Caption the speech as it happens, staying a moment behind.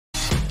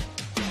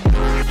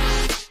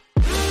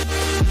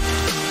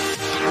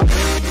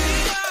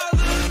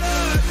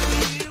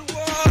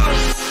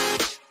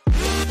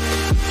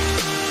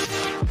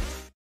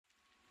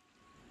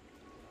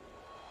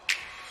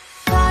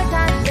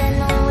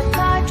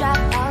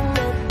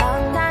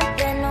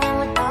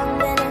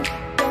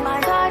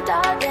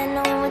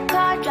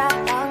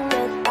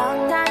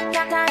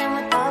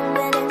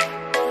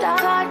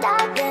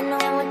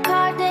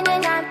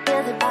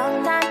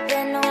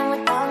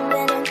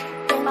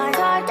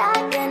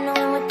Then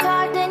when we're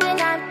caught, then you're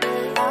not be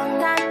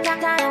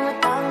time we're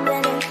done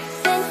with it.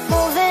 Then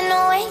moving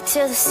away to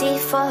the sea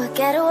for a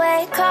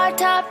getaway. Car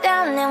top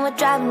down, and we're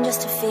driving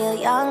just to feel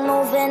young.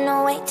 Moving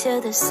away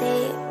to the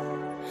sea.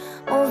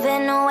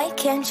 Moving away,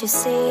 can't you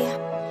see?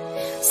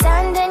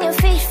 Sand in your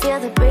feet, feel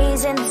the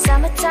breeze in the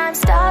summertime.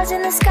 Stars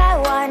in the sky,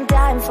 one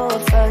dime for a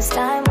first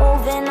time.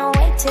 Moving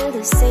away to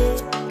the sea.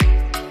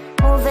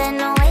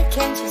 Moving away,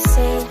 can't you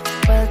see?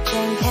 We'll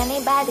drink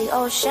honey by the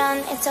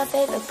ocean, it's our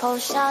favorite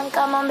potion.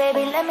 Come on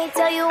baby, let me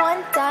tell you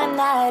one time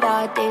that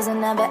our days will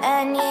never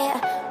end,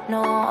 yeah.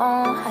 No,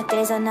 our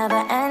days will never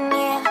end,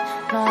 yeah.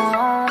 No.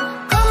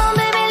 Come on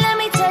baby, let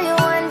me tell you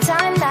one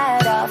time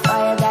that our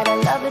fire got a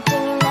love it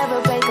till you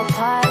never break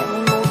apart.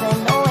 We're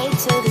moving away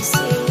to the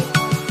sea.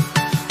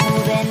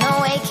 Moving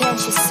away, can't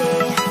you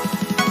see?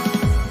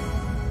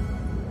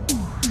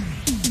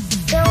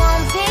 There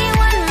won't be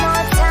one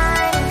more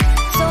time,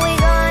 so we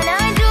gonna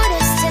do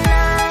this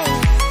tonight.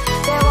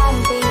 There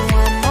won't be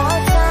one more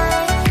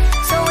time,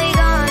 so we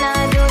gonna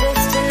do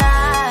this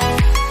tonight.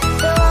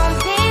 There won't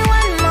be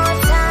one more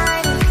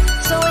time,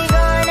 so we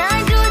gonna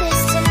do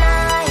this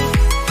tonight.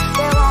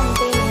 There won't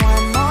be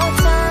one more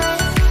time,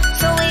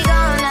 so we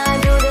gonna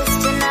do this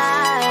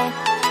tonight.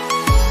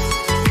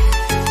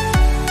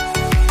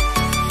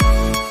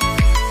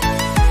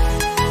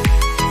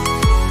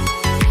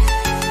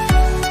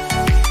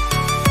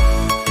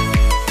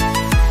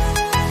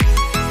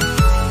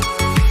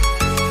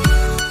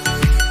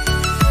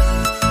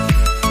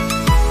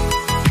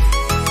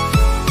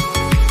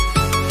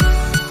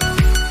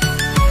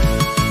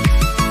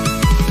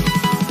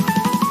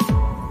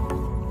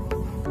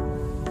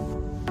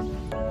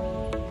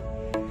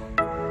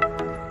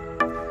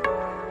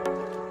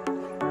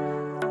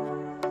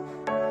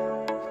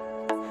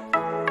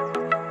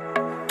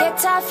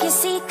 Get off your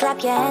seat,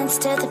 clap your hands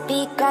to the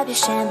beat. Grab your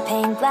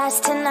champagne glass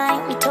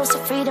tonight. We toast to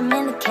freedom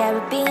in the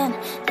Caribbean,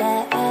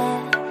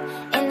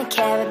 yeah. In the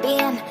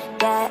Caribbean,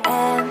 yeah.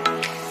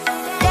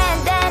 Dan,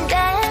 dan,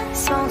 dan,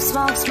 smoke,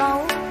 smoke,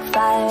 smoke.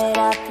 Fire it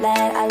up,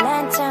 let our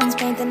lanterns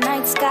paint the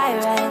night sky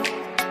red.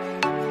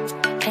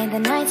 Paint the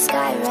night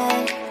sky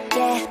red,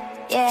 yeah,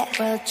 yeah.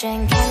 We'll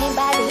drink honey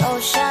by the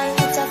ocean,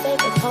 it's our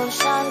favorite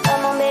potion.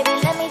 Come on baby,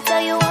 let me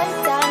tell you one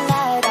time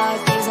that our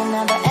days will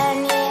never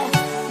end, yeah.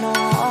 No,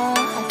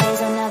 our days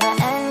will never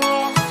end,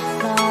 yeah.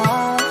 No.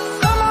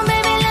 Come on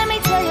baby, let me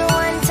tell you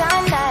one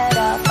time that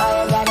our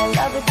fire got a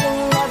love it till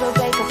you never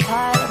break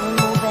apart. We're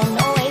moving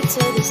away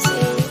to the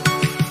sea.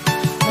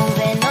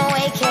 Moving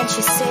away, can't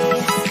you see?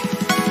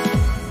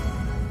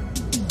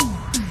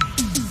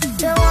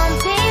 There won't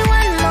be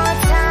one more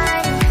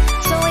time,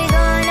 so we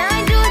gonna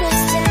do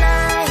this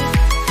tonight.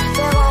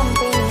 There won't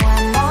be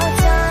one more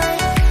time,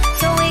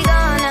 so we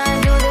gonna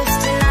do this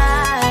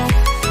tonight.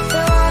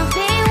 There won't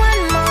be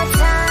one more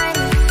time,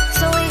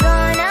 so we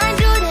gonna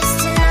do this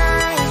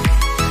tonight.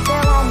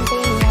 There won't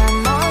be one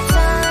more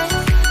time,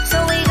 so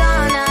we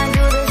gonna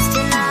do this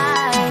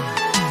tonight.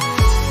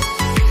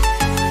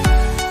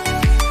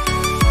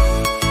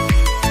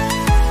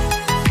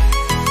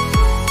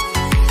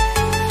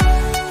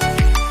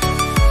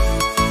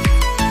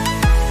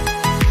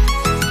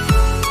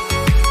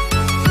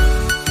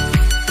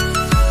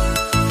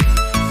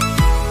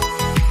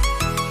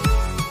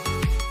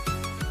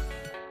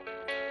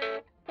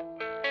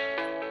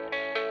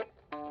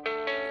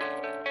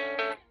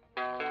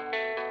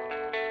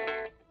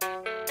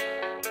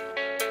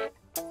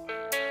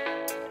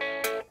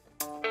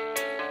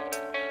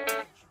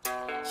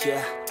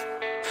 Yeah,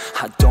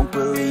 I don't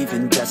believe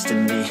in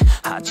destiny,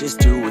 I just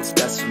do what's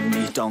best for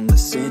me. Don't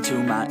listen to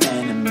my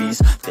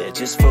enemies, they're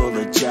just full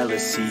of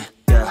jealousy.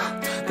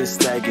 Yeah,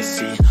 this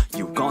legacy,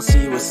 you gon'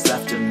 see what's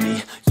left of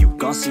me. You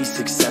gon' see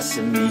success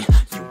in me,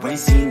 you ain't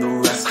seen the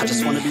rest of me. I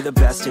just wanna be the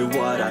best at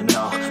what I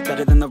know,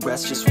 better than the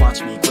rest, just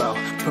watch me grow.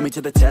 Put me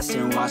to the test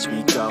and watch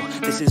me go.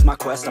 This is my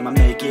quest, I'ma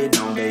make it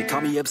known. They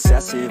call me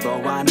obsessive,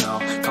 oh I know.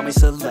 Call me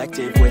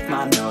selective with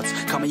my notes,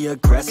 call me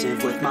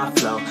aggressive with my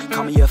flow.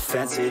 Call me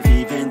offensive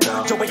even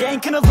though Joe, I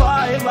ain't gonna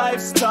lie,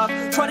 life's tough.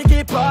 Try to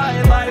get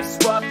by, life's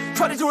rough.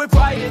 Try to do it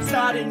right, it's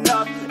not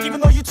enough.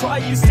 Even though you try,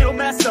 you still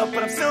mess up.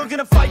 But I'm still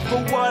gonna fight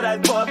for what I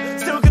love.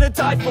 Still gonna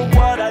die for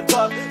what I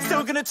love.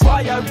 Still gonna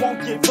try, I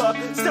won't give up.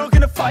 Still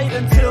gonna fight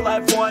until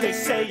I've won. They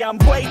say I'm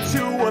way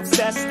too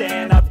obsessed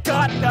and I've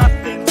got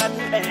nothing left.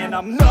 And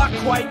I'm not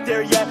quite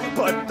there yet,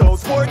 but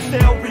those words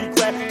they'll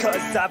regret.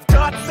 Cause I've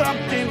got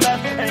something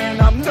left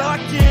and I'm not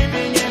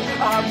giving in.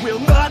 I will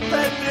not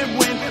let them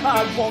win,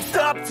 I won't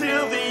stop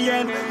till the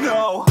end,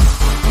 no.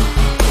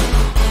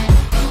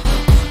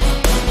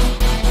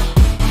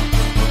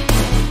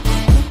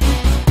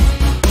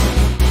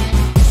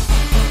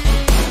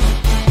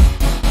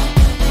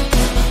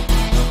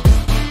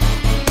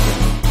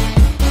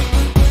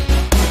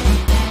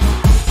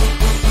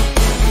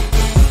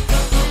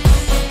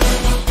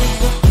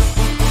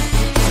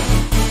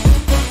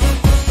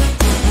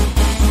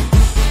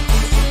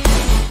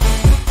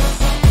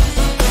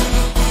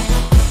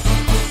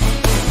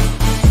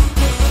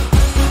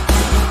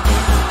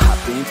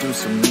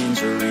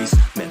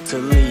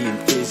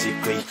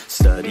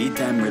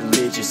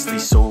 religiously,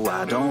 so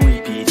I don't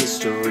repeat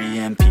history.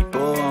 And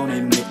people won't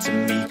admit to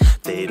me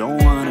they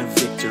don't want a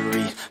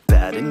victory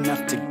bad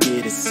enough to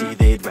get a C.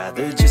 They'd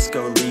rather just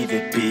go leave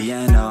it be.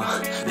 And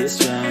oh, this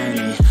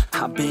journey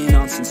I've been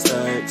on since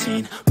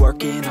 13,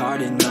 working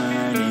hard and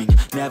learning,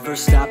 never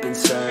stopping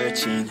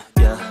searching.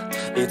 Yeah,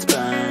 it's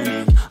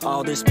burning,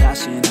 all this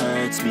passion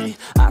hurts me.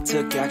 I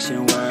took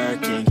action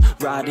working,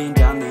 writing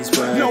down these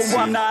words. No,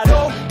 I'm not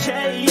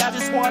okay, I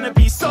just wanna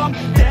be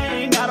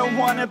something. I don't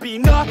wanna be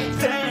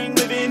nothing,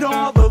 living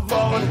all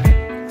alone.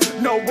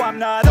 No, I'm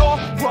not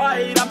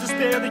alright, I'm just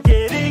barely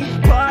getting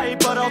by.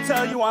 But I'll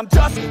tell you I'm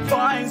just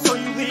fine, so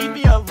you leave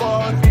me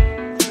alone.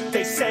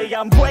 They say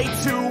I'm way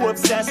too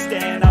obsessed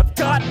and I've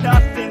got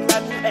nothing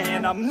left,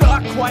 and I'm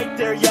not quite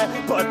there yet,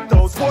 but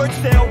those words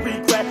they'll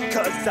regret,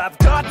 cause I've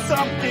got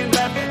something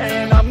left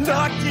and I'm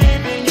not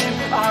giving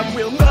in. I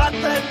will not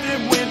let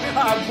them win,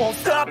 I won't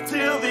stop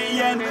till the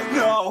end,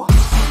 no.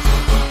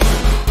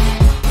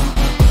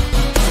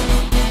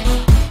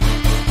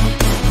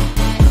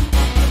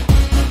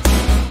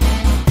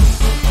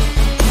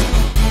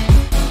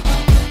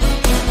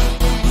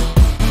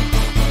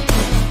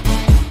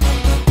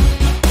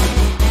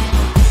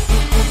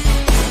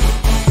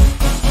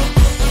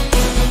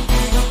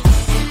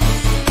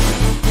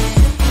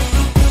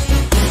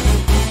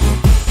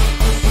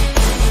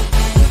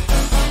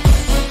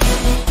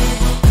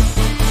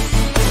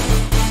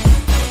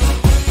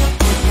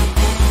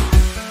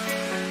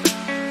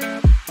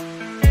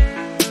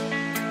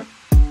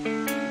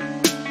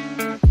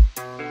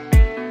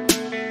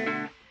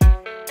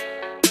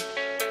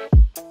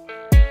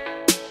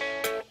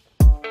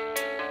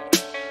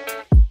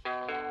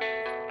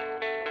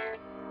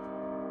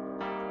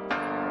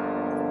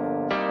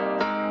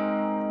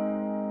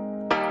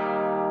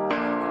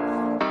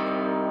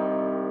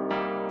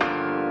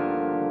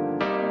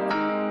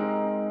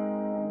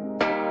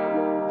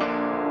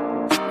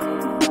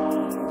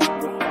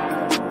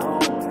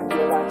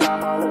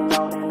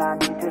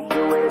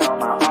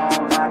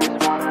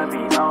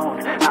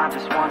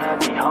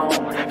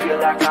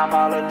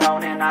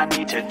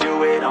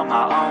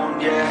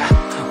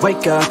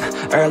 Wake up,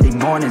 early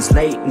mornings,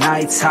 late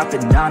nights,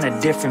 hopping on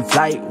a different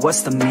flight.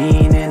 What's the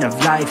meaning of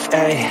life,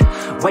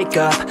 ayy? Wake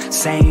up,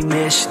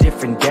 same-ish,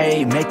 different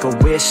day. Make a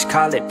wish,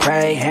 call it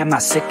pray. Am I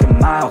sick,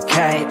 am I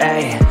okay,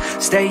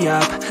 ayy? Stay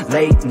up,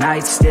 late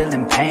nights, still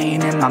in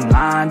pain. In my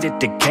mind, it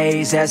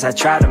decays as I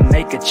try to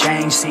make a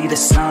change. See the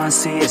sun,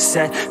 see it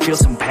set, feel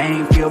some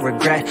pain, feel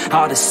regret.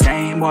 All the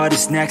same, what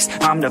is next?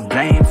 I'm to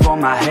blame for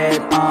my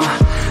head,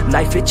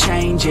 Life, it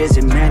changes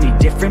in many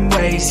different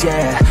ways,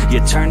 yeah.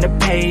 You turn the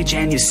page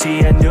and you see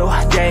a new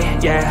day,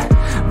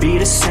 yeah. Be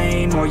the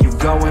same or you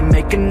go and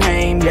make a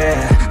name,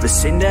 yeah.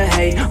 Listen to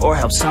hate or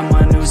help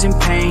someone who's in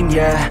pain,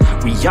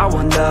 yeah. We all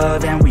want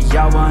love and we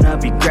all wanna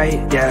be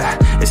great, yeah.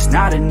 It's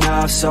not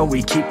enough, so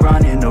we keep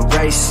running the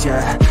race,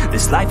 yeah.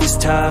 This life is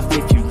tough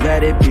if you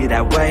let it be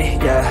that way,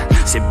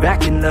 yeah. Sit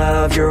back and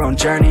love your own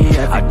journey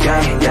every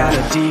day, yeah. I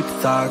got deep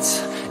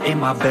thoughts in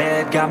my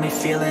bed, got me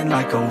feeling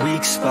like a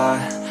weak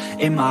spot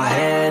in my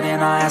head,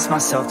 and I ask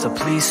myself to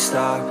please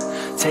stop.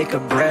 Take a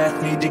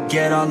breath, need to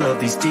get all of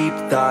these deep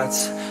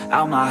thoughts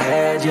out my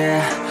head,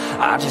 yeah.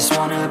 I just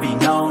wanna be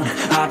known,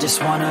 I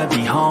just wanna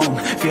be home.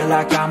 Feel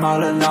like I'm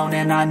all alone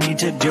and I need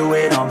to do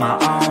it on my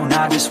own.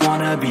 I just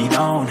wanna be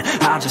known,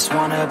 I just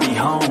wanna be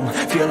home.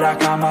 Feel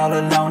like I'm all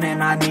alone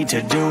and I need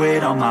to do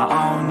it on my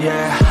own,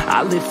 yeah.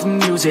 I live for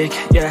music,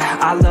 yeah,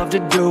 I love to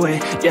do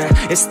it, yeah.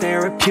 It's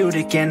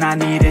therapeutic and I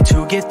need it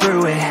to get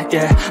through it,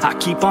 yeah. I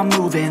keep on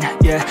moving,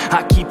 yeah,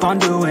 I keep on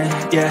doing,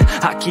 yeah.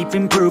 I keep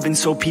improving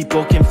so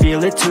people can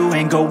feel it too,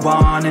 and go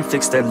on and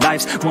fix their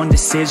lives one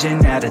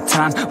decision at a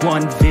time.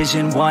 One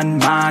vision, one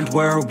mind,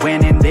 we're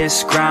winning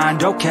this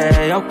grind.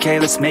 Okay, okay,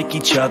 let's make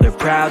each other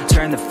proud.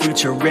 Turn the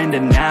future into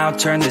now,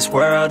 turn this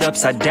world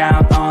upside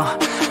down,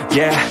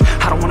 yeah.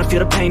 I don't wanna feel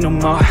the pain no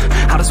more,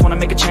 I just wanna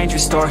make a change,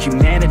 restore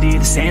humanity.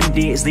 The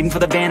sanity is leaving for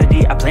the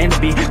vanity. I plan to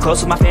be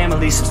close with my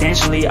family,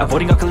 substantially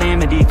avoiding all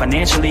calamity.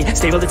 Financially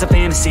stable, it's a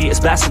fantasy, it's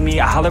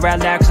blasphemy. I holler out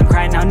loud cause I'm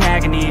crying out in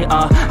agony,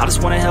 I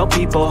just wanna help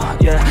people,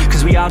 yeah.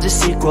 Cause we all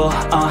just equal,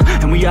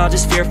 and we all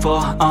just fearful,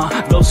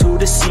 those who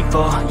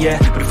deceitful, yeah.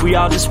 But if we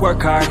all just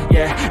work hard,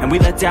 yeah, and we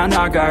let down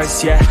our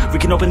guards, yeah, we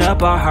can open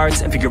up our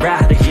hearts and figure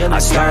out how to heal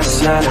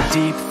ourselves. I got a lot of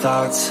deep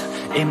thoughts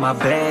in my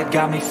bed,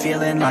 got me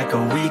feeling like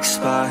a weak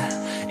spot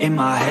in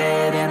my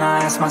head, and I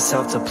ask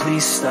myself to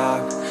please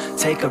stop.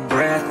 Take a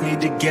breath,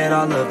 need to get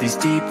all of these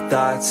deep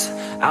thoughts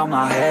out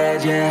my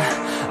head, yeah.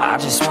 I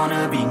just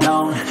wanna be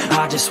known,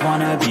 I just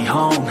wanna be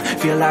home.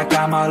 Feel like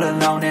I'm all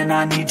alone and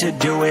I need to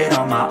do it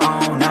on my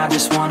own. I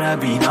just wanna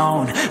be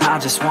known, I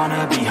just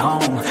wanna be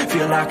home.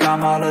 Feel like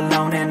I'm all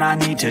alone and I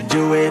need to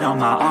do it on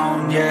my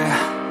own,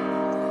 yeah.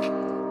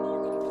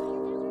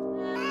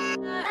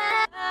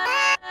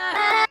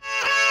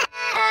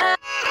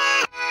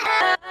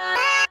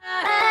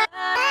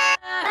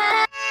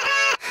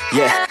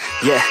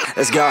 Yeah,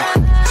 let's go.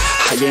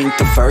 I ain't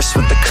the first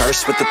with the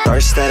curse, with the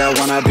thirst that I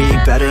wanna be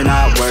better,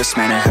 not worse,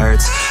 man it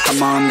hurts.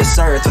 I'm on this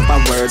earth with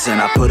my words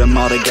and I put them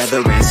all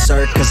together,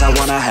 insert, cause I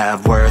wanna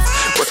have worth.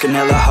 Working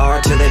hella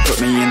hard till they put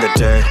me in the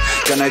dirt.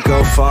 Gonna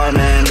go far,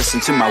 man,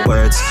 listen to my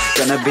words.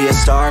 Gonna be a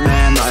star,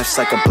 man, life's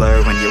like a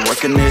blur. When you're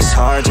working this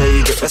hard, yeah,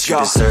 you get what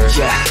you deserve.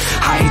 Yeah,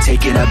 I ain't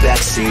taking a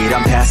backseat,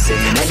 I'm passing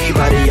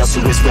anybody else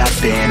who is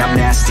rapping. I'm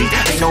nasty,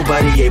 ain't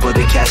nobody able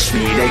to catch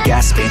me. They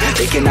gasping,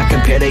 they cannot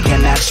compare, they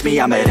can't match me.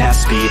 I'm at half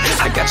speed,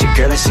 I got your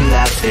girl and she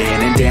laughing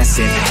and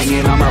dancing,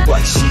 hanging on my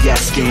butt, she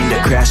asking to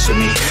crash with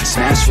me,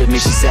 smash with me.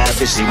 She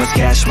savage, she wants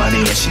cash money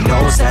and she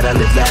knows that I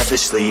live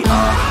lavishly.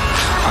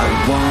 I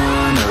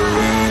wanna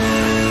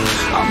live,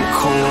 I'm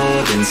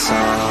cold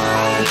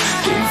inside.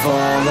 Give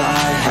all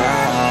I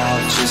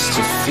have just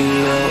to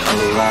feel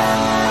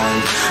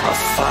alive. I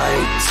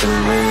fight to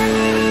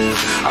live,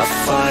 I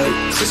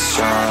fight to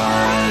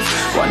strive.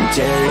 One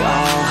day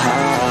I'll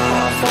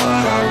have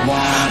what I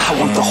want. I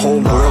want the whole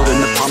world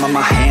in the palm of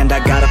my hand. I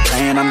got a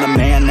plan, I'm the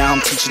man. Now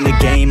I'm teaching the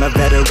game, a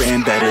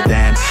veteran, better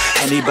than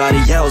anybody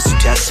else who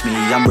tests me.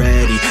 I'm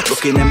ready,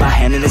 looking at my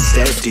hand and it's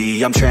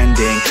steady. I'm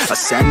trending,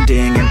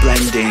 ascending and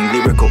blending,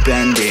 lyrical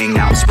bending.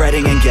 Now I'm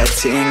spreading and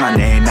getting my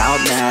name out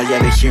now. Yeah,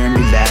 they hearing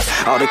me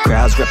laugh, all the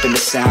crowds repping the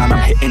sound.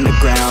 I'm hitting the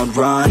ground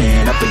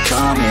running, up and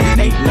coming,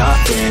 ain't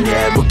nothing.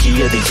 Yeah,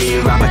 rookie of the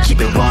year, I'ma keep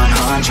it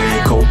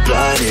 100.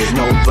 Cold-blooded,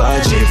 no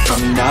budget,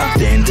 from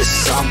nothing to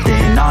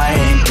something. I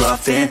ain't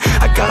bluffing,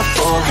 I got a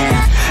full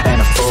hand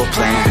and a full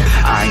plan.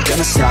 I ain't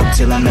gonna stop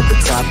till I'm at the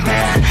top,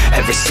 man.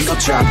 Every single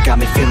drop got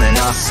me feeling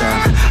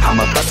awesome. I'm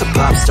about to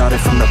pop, started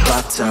from the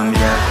bottom,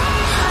 yeah.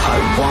 I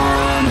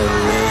wanna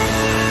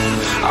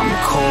live, I'm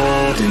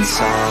cold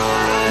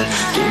inside.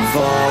 Give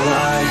all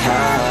I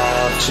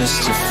have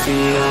just to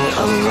feel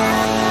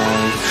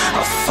alive.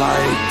 I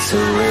fight to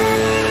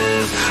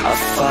live, I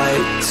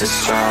fight to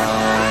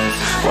strive.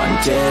 One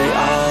day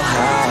I'll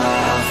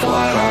have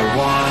what I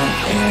want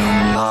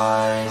in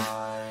life.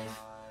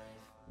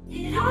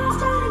 It all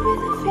started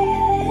with a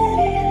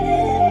feeling.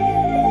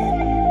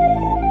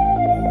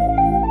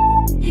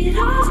 It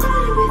all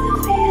started with a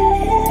feeling.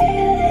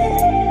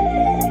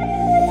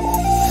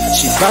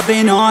 She's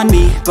rubbing on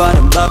me, but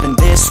I'm loving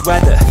this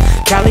weather.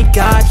 Cali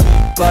got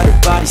heat, but her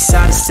body's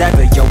sound as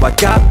ever. Yo, I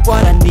got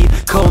what I need,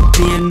 cold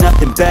beer,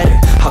 nothing better.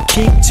 I'll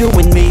keep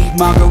doing me,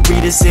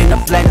 margaritas in a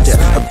blender.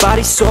 Her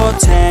body's so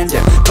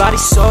tender, body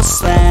so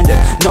slender.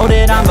 Know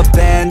that I'm a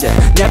bender,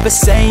 never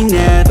say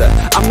never.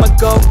 I'm a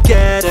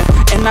go-getter,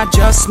 and I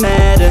just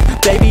met her.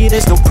 Baby,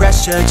 there's no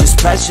pressure, just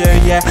pleasure,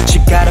 yeah. She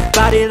got a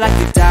body like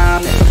a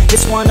diamond,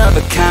 it's one of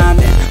a kind,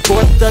 and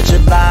 4th of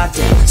July,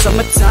 yeah.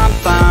 Summertime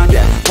fine,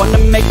 yeah. Wanna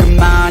make her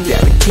mine, yeah.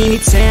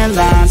 Bikini tan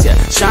lines, yeah.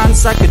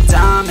 Shines like a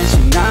diamond,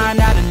 she 9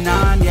 out of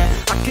 9, yeah.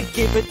 I could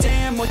give a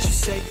damn what you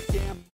say, yeah.